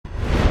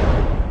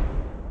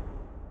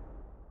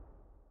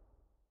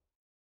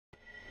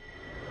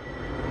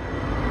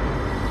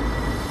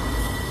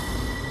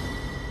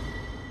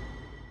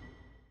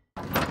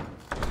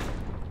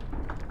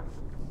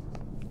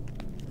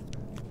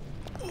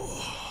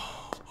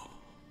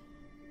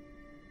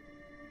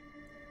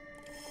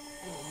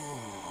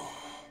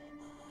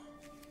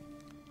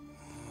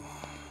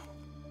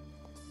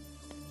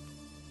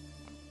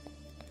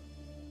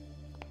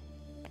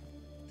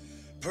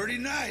Pretty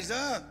nice,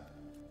 huh?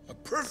 A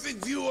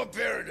perfect view of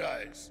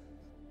paradise.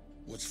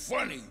 What's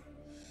funny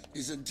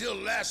is until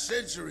last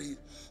century,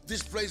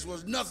 this place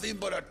was nothing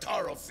but a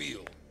taro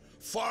field,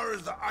 far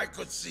as the eye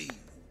could see.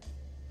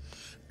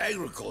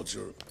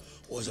 Agriculture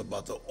was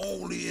about the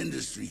only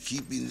industry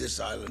keeping this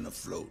island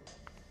afloat.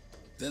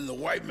 Then the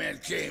white man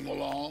came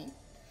along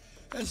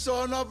and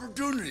saw an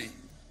opportunity.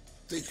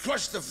 They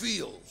crushed the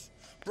fields,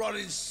 brought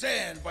in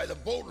sand by the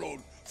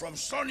boatload from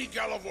sunny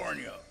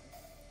California.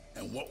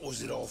 And what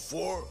was it all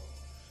for?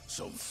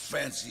 Some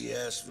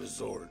fancy-ass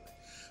resort,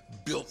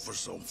 built for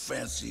some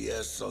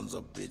fancy-ass sons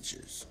of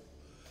bitches.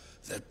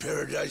 That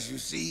paradise you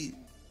see,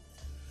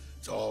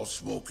 it's all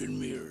smoke and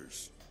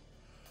mirrors.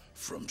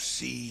 From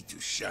sea to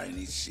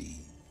shiny sea.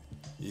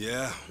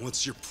 Yeah,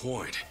 what's your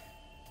point?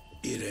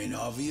 It ain't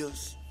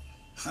obvious?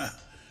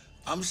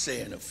 I'm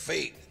saying a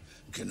fake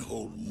can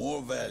hold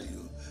more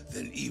value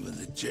than even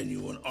the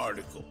genuine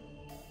article.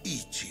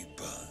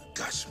 Ichiban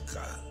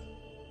Kasuka.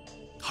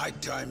 High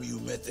time you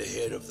met the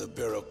head of the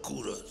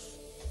Barracudas.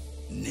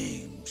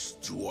 Name's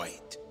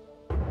Dwight.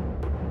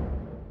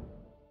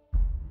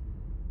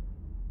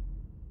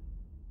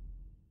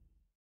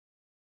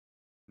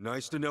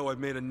 Nice to know I've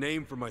made a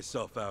name for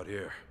myself out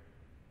here.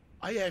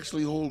 I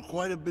actually hold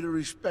quite a bit of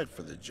respect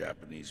for the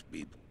Japanese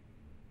people.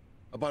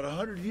 About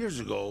 100 years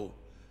ago,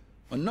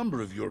 a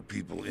number of your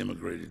people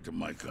immigrated to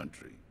my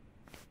country.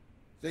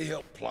 They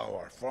helped plow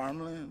our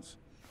farmlands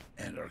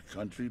and our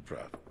country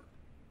prospered.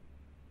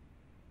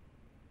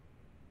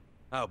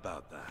 How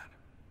about that?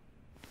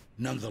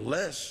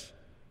 Nonetheless,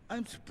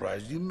 I'm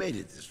surprised you made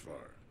it this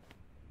far.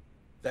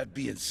 That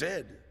being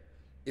said,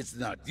 it's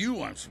not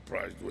you I'm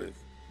surprised with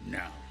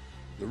now.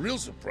 The real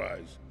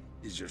surprise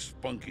is your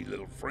spunky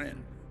little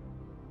friend.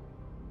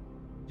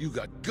 You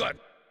got gut.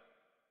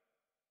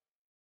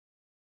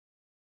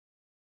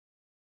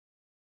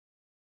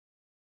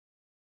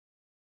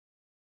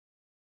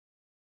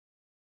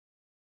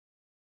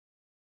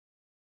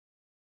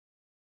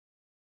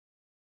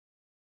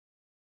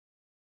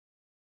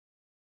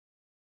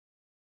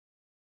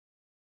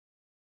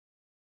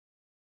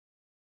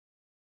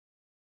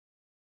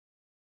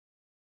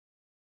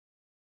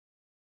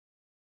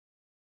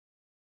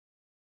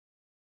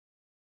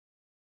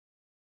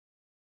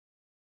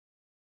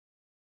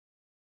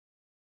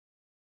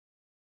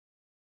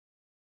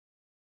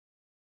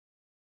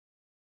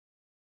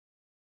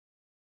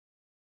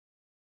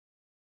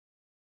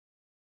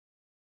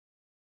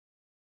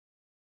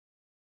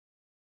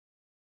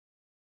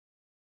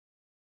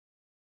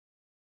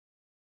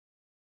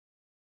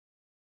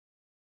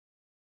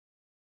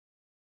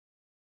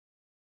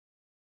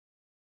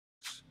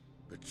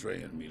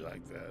 Betraying me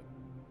like that.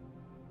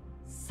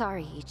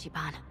 Sorry,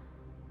 Ichiban.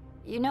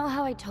 You know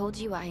how I told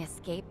you I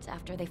escaped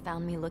after they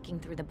found me looking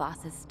through the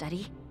boss's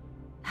study?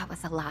 That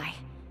was a lie.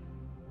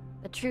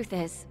 The truth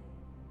is,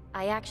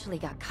 I actually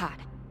got caught.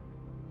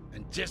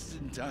 And just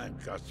in time,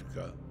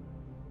 Kasuka.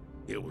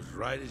 It was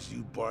right as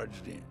you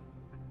barged in.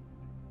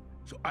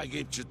 So I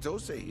gave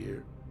Chitose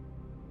here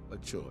a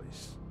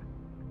choice.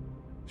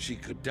 She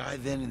could die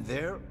then and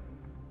there,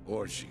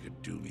 or she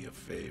could do me a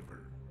favor.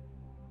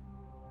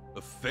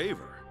 A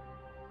favor?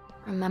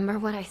 Remember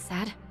what I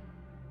said?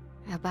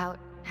 About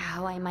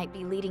how I might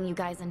be leading you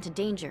guys into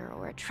danger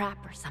or a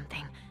trap or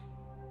something.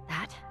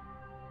 That...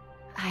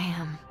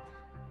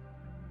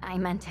 I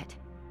meant it.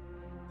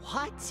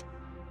 What?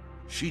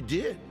 She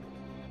did.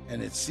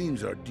 And it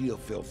seems our deal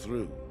fell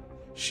through.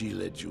 She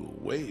led you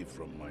away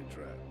from my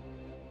trap.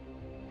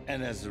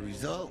 And as a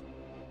result,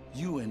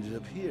 you ended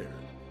up here,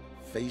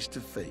 face to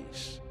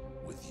face,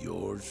 with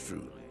yours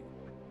truly.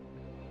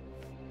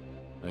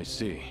 I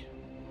see.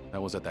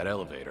 That was at that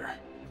elevator.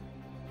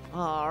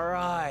 All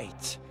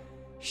right.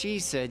 She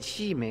said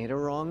she made a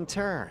wrong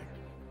turn.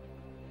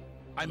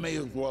 I may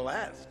as well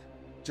ask.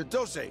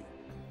 Chitose,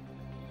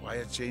 why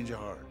a change of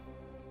heart?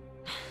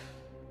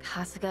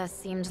 Kasuga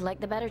seemed like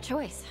the better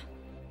choice.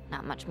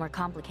 Not much more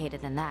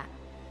complicated than that.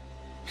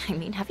 I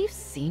mean, have you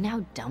seen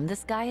how dumb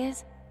this guy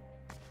is?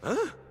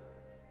 Huh?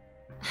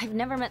 I've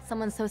never met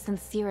someone so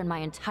sincere in my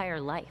entire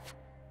life.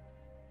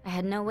 I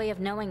had no way of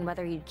knowing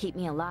whether you'd keep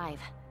me alive,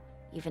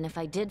 even if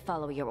I did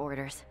follow your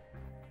orders.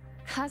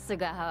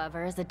 Kasuga,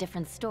 however, is a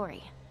different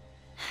story.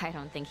 I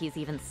don't think he's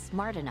even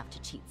smart enough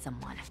to cheat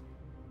someone.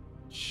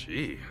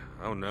 Gee,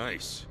 how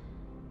nice.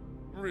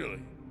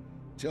 Really?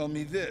 Tell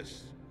me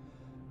this.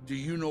 Do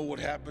you know what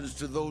happens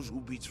to those who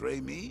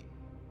betray me?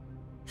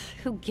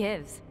 Who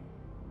gives?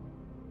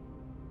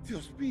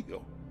 Dios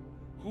mío,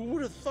 who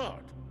would have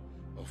thought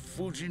a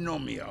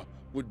Fujinomiya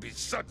would be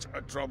such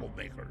a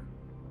troublemaker?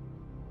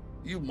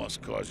 You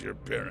must cause your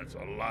parents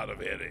a lot of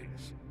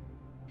headaches.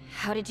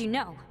 How did you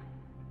know?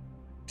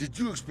 Did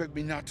you expect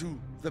me not to?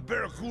 The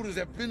Barracudas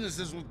have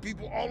businesses with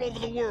people all over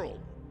the world.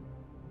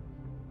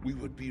 We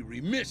would be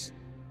remiss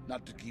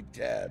not to keep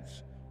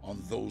tabs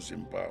on those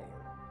in power.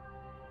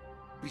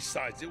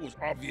 Besides, it was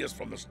obvious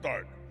from the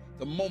start.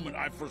 The moment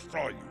I first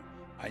saw you,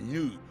 I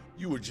knew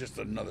you were just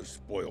another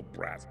spoiled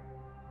brat.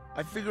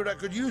 I figured I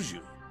could use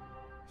you,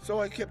 so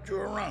I kept you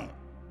around.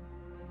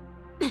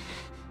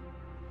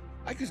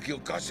 I could kill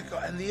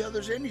Kasuga and the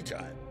others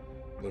anytime.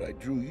 But I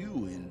drew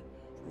you in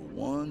for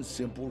one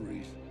simple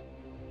reason.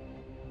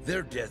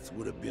 Their death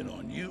would have been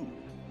on you,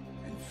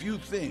 and few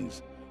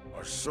things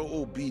are so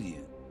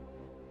obedient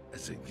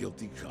as a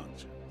guilty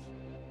conscience.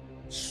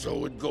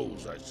 So it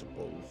goes, I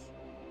suppose.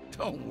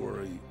 Don't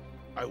worry,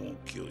 I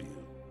won't kill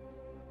you.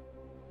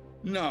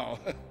 No,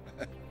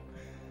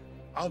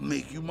 I'll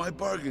make you my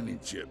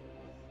bargaining chip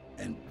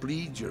and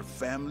bleed your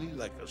family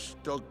like a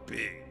stuck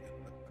pig.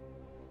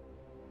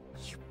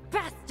 You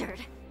bastard!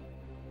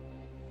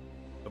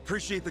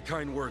 Appreciate the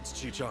kind words,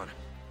 Chichan.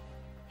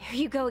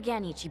 Here you go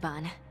again,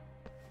 Ichiban.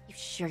 You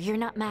sure you're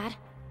not mad?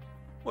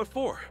 What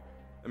for?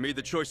 I made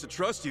the choice to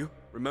trust you,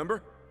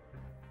 remember?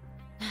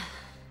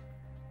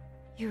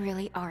 You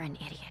really are an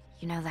idiot,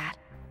 you know that?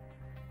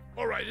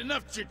 All right,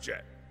 enough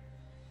chit-chat.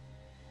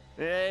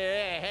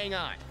 Hey, hang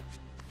on.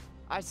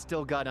 I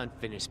still got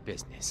unfinished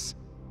business.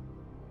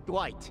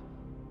 Dwight,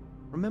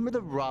 remember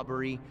the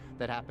robbery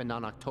that happened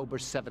on October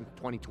 7th,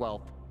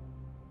 2012?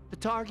 The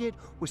target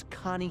was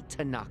Connie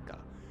Tanaka,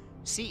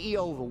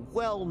 CEO of a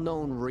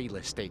well-known real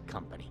estate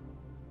company.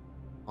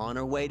 On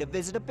her way to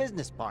visit a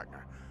business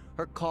partner,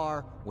 her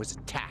car was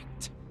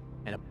attacked,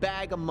 and a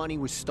bag of money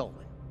was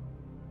stolen.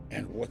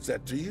 And what's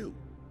that to you?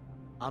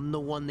 I'm the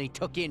one they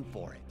took in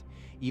for it,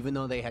 even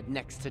though they had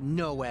next to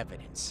no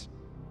evidence.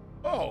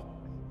 Oh,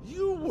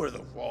 you were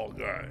the fall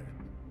guy.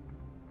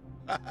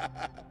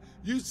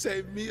 You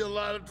saved me a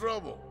lot of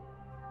trouble.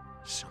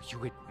 So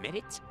you admit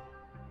it?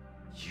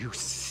 You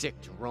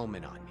sicked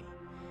Roman on me.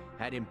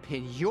 Had him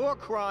pin your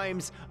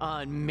crimes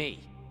on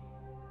me.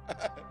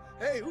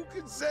 Hey, who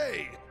can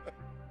say?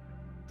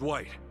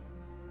 Dwight,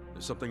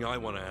 there's something I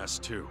want to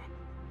ask too.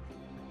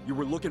 You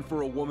were looking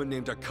for a woman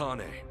named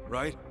Akane,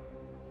 right?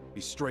 Be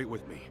straight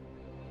with me.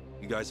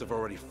 You guys have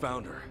already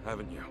found her,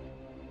 haven't you?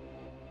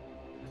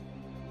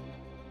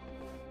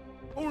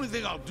 Only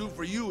thing I'll do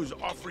for you is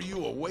offer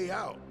you a way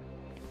out.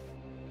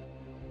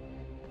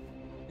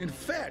 In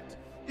fact,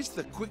 it's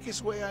the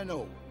quickest way I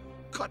know.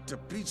 Cut to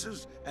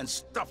pieces and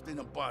stuffed in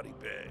a body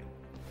bag.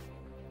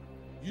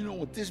 You know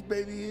what this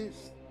baby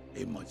is?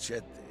 A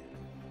machete.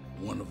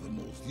 One of the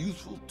most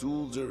useful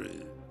tools there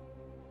is.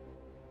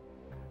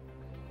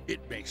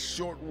 It makes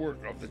short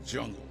work of the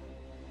jungle,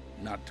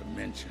 not to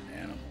mention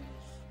animals.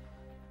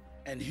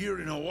 And here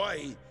in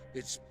Hawaii,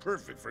 it's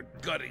perfect for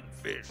gutting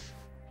fish.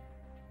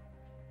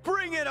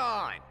 Bring it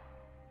on!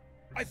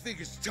 I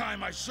think it's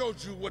time I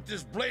showed you what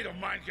this blade of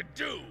mine can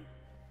do.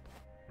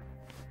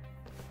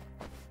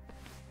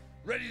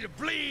 Ready to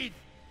bleed?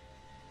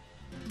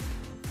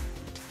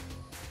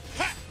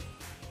 Ha!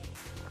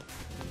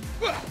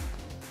 Ha!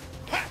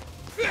 Ha!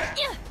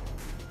 Yeah.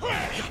 Ha!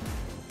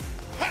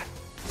 Ha!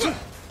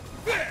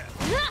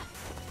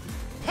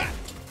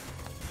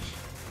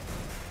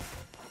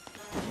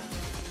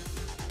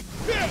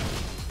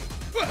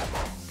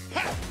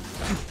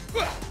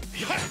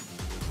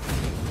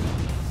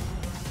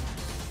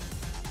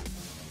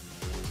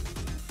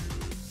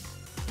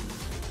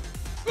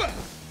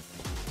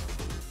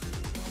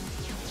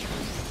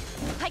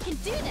 I can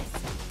do this!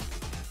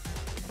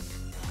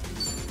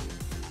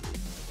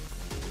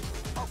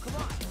 Oh, come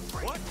on!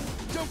 What?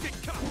 Don't get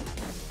caught!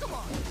 Come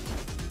on!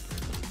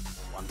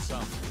 Want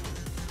some?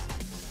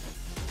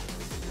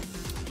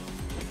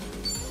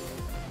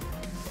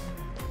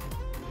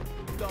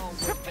 Don't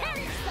Prepare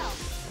yourself!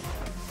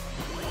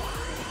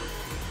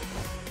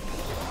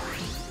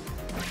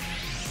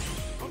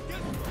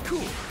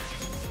 Cool!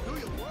 Do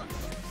your work!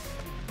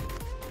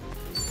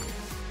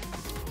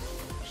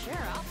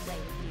 Sure, I'll play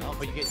with you. Oh,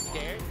 but you get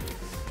scared?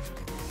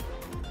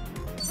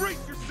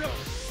 Brace yourself!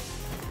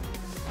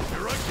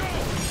 Here I go!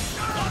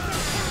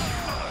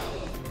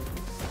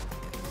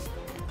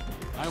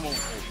 I won't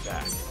hold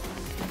back.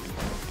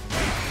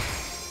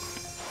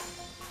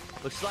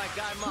 Looks like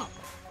I'm up.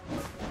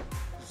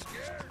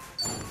 Scared?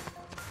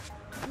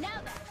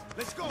 Now then,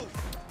 Let's go!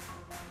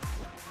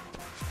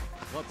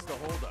 What's the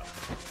holdup?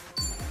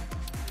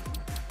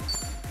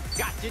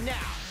 Got you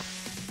now.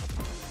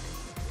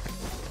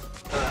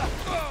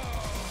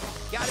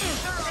 Got it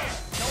thorough.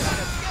 Don't let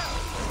us go.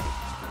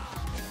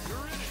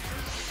 You're in it!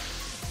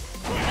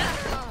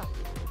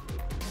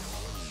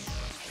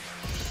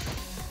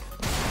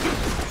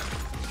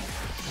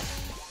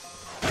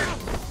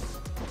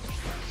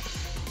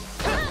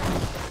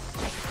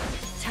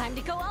 time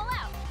to go all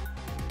out!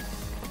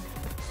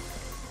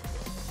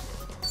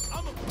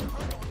 I'm a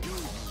hurt on you!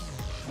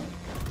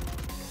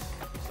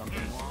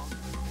 Something wrong?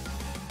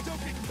 Don't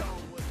get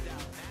done with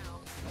that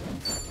now!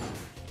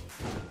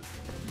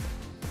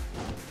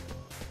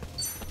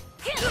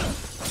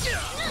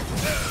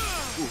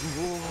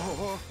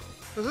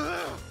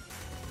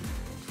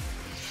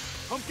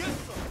 I'm getting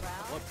some!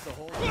 What's the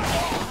hold?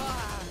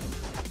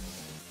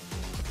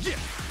 Yeah!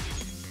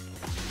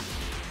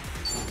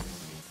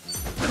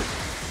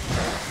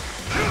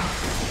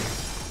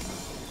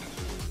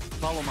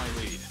 Follow my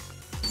lead.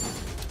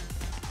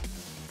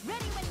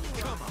 Ready when you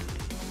are. Come on!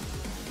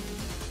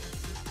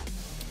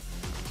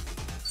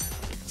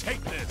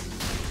 Take this!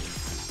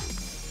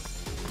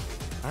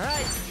 All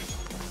right.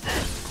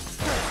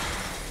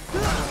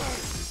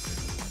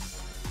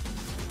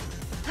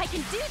 I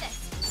can do this!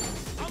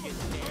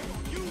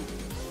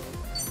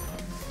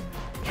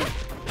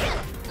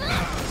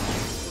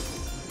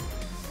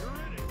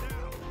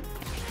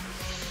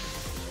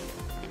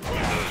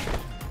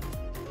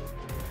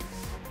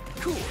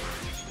 Cool.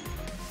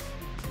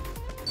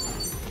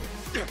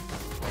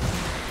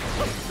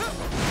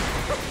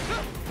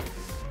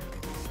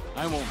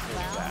 I won't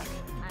hold back.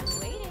 I'm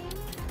waiting.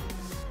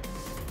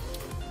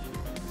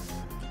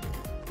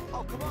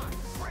 Oh, come on,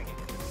 bring it.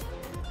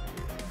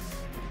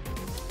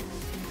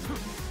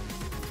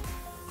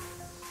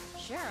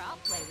 Sure, I'll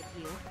play with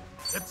you.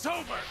 It's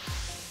over!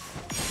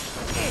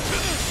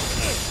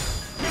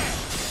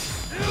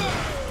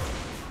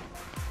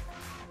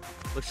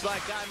 Looks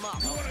like I'm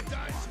up. You wanna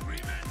die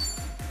screaming?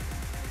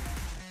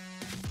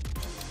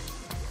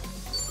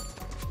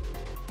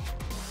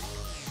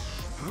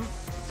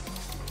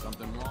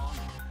 Something wrong?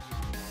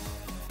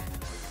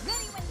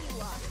 Ready when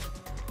you are.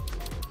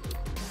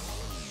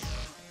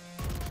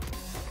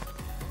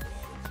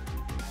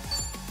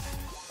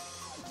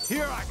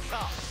 Here I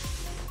come.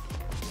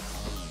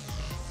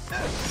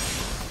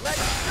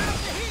 Let's feel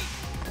the heat.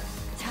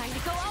 Time to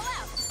go all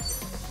out.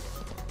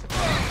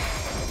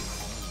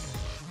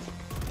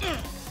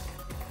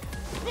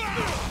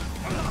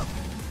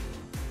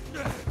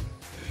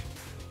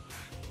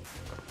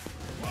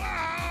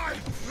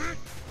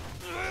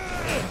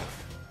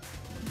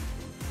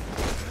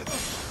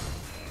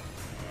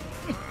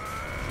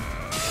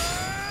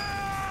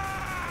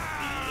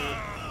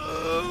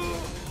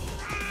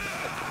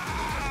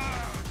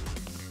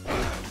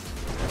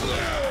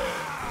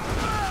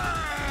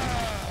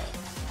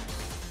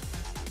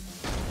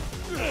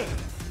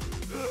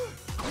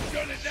 You've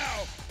done it now.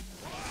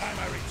 Time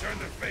I return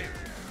the favor.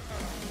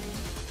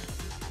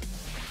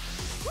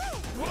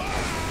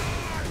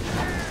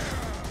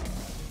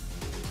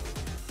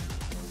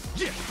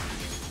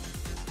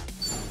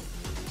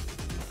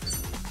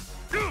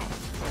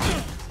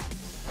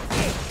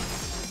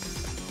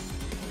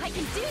 I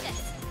can do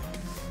this.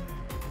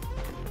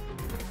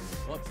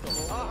 What's the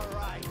hold? All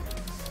right.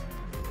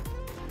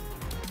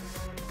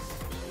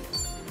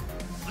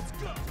 Let's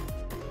go!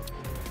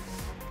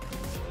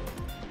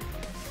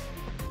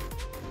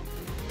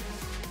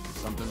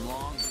 Something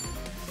wrong?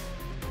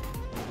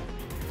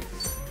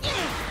 Think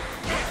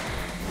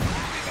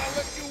I'll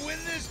let you win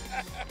this?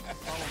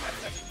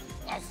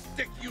 I'll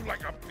stick you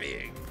like a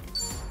pig.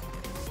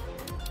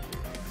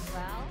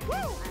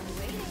 Well, I'm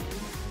waiting.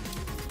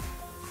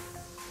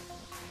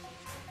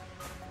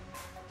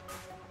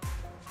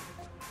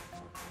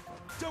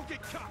 Don't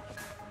get caught!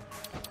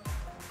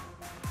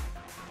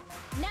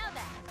 Now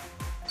then.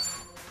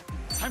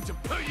 Time to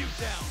put you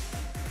down!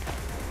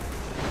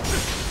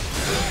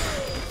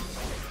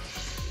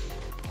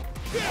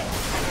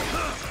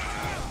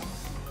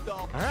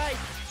 All right.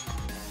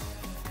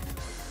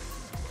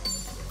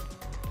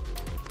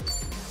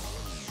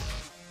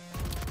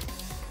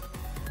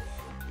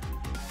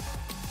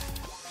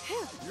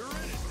 You're in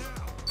it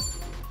now!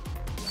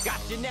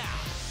 Got you now.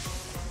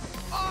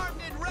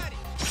 Armed and ready.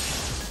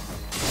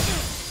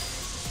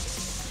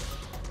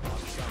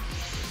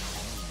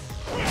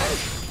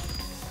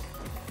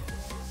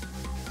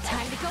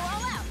 Time to go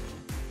all out.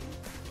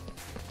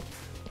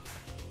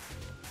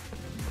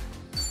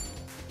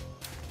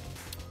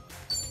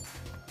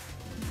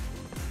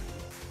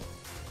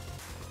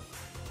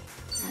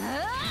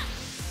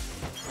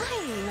 I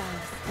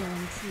love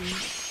spilling tea.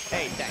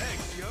 Hey, thanks.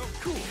 Thanks, yo!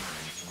 Cool!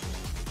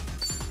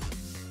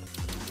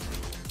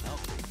 I'll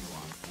take you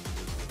on.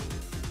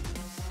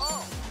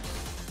 Oh,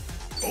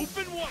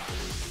 Open wide!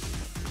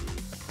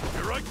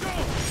 Here I go!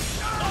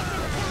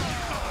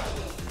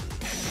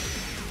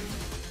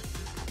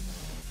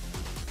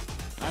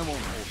 I won't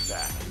hold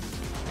back.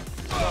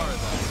 Sorry,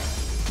 though.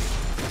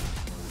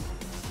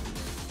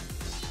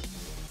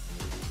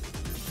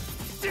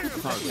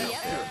 Hardly. Yep,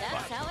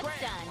 that's how it's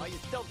while done. you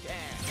still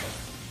can.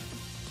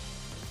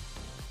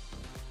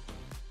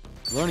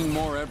 Learning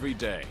more every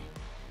day.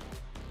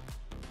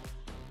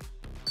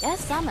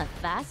 Guess I'm a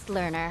fast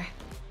learner.